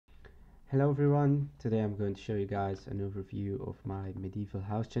Hello everyone, today I'm going to show you guys an overview of my medieval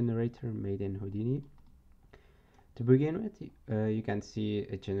house generator made in Houdini. To begin with, you can see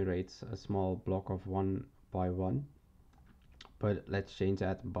it generates a small block of 1 by 1, but let's change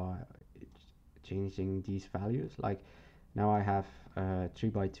that by changing these values. Like now I have a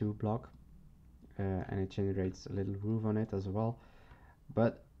 3 by 2 block and it generates a little roof on it as well,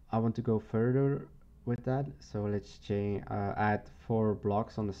 but I want to go further with that, so let's add 4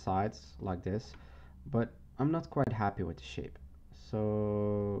 blocks on the sides like this, but I'm not quite happy with the shape,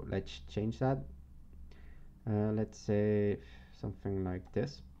 so let's change that. Let's say something like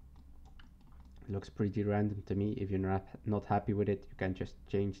this. It looks pretty random to me. If you're not happy with it, you can just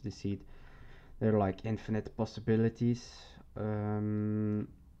change the seed. There are like infinite possibilities, but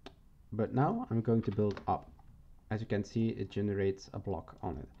now I'm going to build up. As you can see, it generates a block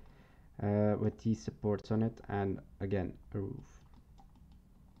on it with these supports on it, and again a roof.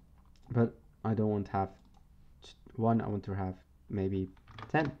 But I don't want to have one, I want to have maybe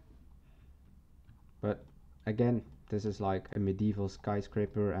 10. But again, this is like a medieval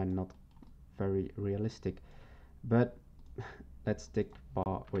skyscraper and not very realistic. But let's stick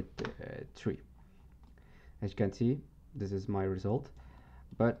with 3. As you can see, this is my result.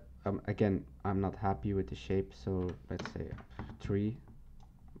 But again, I'm not happy with the shape, so let's say 3.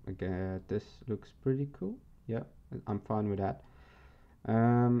 Again, this looks pretty cool. Yeah, I'm fine with that.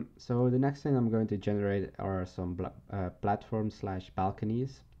 So the next thing I'm going to generate are some platforms slash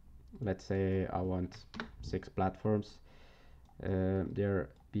balconies. Let's say I want 6 platforms. They're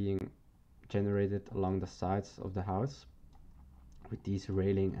being generated along the sides of the house with these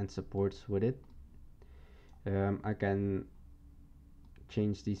railing and supports with it. I can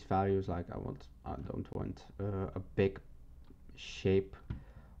change these values, like I don't want a big shape,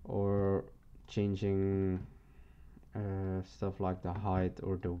 or changing stuff like the height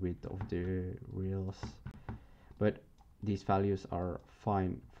or the width of the rails, but these values are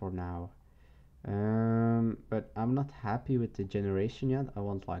fine for now. But I'm not happy with the generation yet. I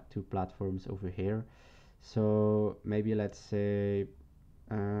want like 2 platforms over here, so maybe let's say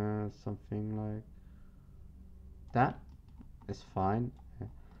something like that is fine.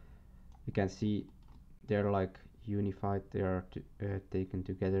 You can see they're like unified, they are taken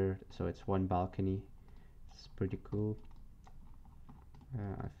together, so it's one balcony. It's pretty cool.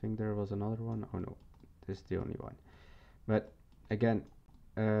 I think there was another one. Oh no, this is the only one. But again,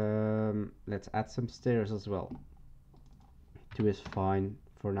 let's add some stairs as well. 2 is fine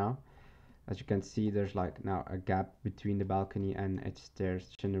for now. As you can see, there's like now a gap between the balcony and its stairs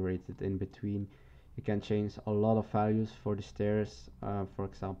generated in between. You can change a lot of values for the stairs, for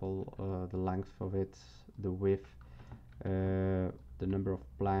example the length of it, the width, the number of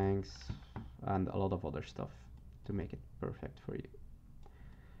planks, and a lot of other stuff to make it perfect for you.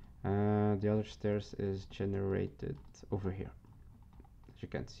 The other stairs is generated over here, as you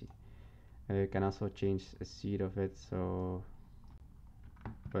can see. You can also change a seed of it, so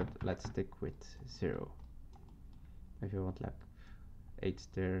but let's stick with 0 if you want like 8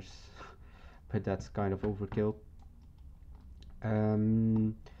 stairs. But that's kind of overkill.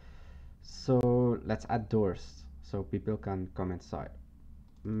 So let's add doors so people can come inside.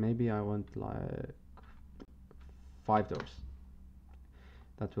 Maybe I want like 5 doors.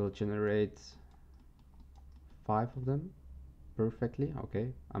 That will generate 5 of them perfectly.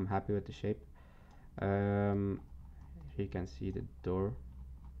 Okay, I'm happy with the shape. Here you can see the door.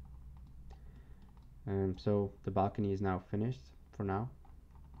 So the balcony is now finished for now.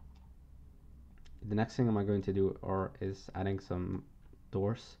 The next thing I'm going to do is adding some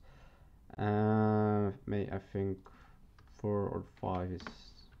doors. I think 4 or 5 is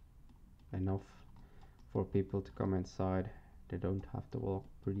enough for people to come inside. They don't have to walk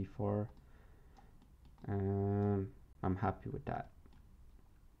pretty far. I'm happy with that.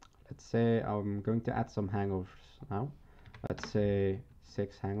 Let's say I'm going to add some hangovers now. Let's say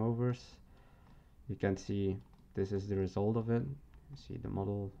 6 hangovers. You can see this is the result of it. You see the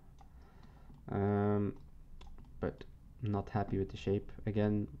model, but not happy with the shape.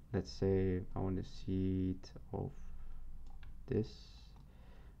 Again, let's say I want to see it of this.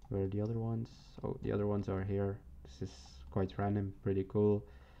 Where are the other ones? Oh, the other ones are here. This is quite random, pretty cool.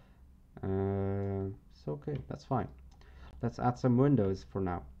 So okay, that's fine. Let's add some windows for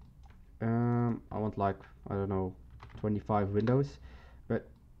now. I want like, I don't know, 25 windows. But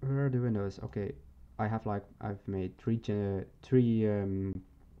where are the windows? Okay, I've made three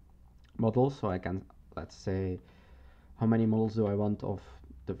models, so I can, let's say, how many models do I want of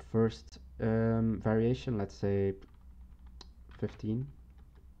the first variation? Let's say 15,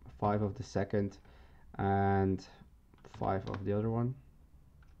 5 of the second, and 5 of the other one.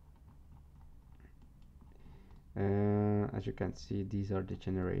 As you can see, these are the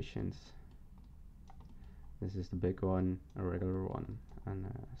generations. This is the big one, a regular one, and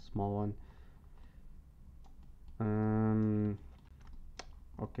a small one.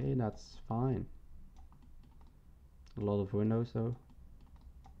 Okay, that's fine. A lot of windows though,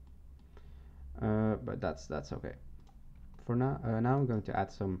 but that's okay. For now, now I'm going to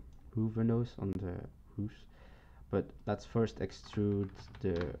add some roof windows on the roofs, but let's first extrude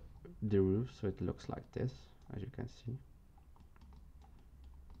the roof so it looks like this, as you can see.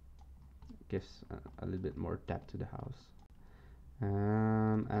 It gives a little bit more depth to the house.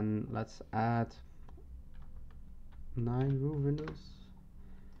 And let's add 9 roof windows.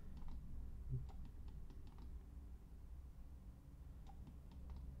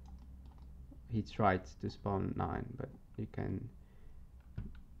 He tried to spawn 9, but you can.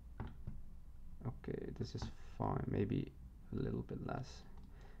 Okay, this is fine. Maybe a little bit less.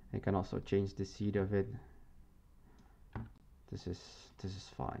 You can also change the seed of it. This is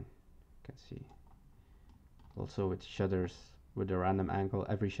fine. You can see. Also with shutters with a random angle.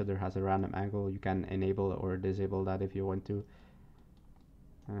 Every shutter has a random angle. You can enable or disable that if you want to.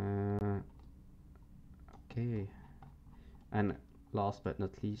 Okay. And last but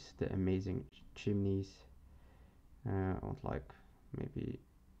not least, the amazing chimneys. I want like maybe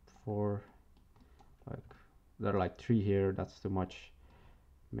 4. Like there are like 3 here. That's too much.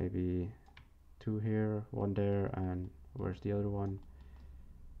 Maybe 2 here, 1 there, and where's the other one?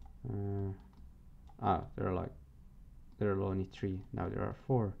 There are only 3. Now there are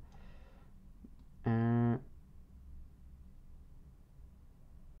 4.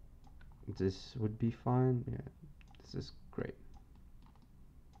 This would be fine. Yeah, this is great.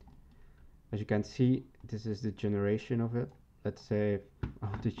 As you can see, this is the generation of it. Let's say I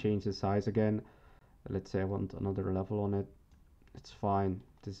want to change the size again. Let's say I want another level on it. It's fine.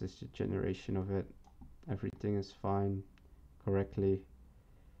 This is the generation of it. Everything is fine correctly.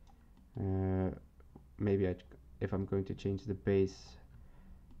 Maybe if I'm going to change the base,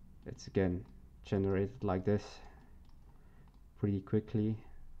 it's again generated like this pretty quickly.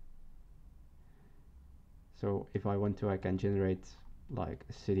 So if I want to, I can generate like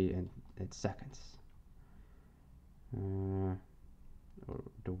a city in seconds. Or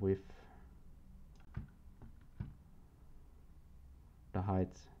the width, the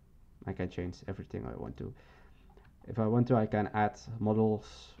height, I can change everything I want to. If I want to, I can add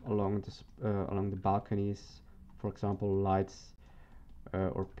models along the balconies, for example lights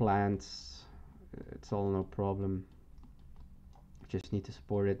or plants. It's all no problem. Just need to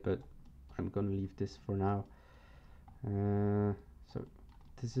support it, but I'm gonna leave this for now. So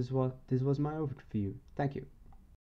this was my overview. Thank you.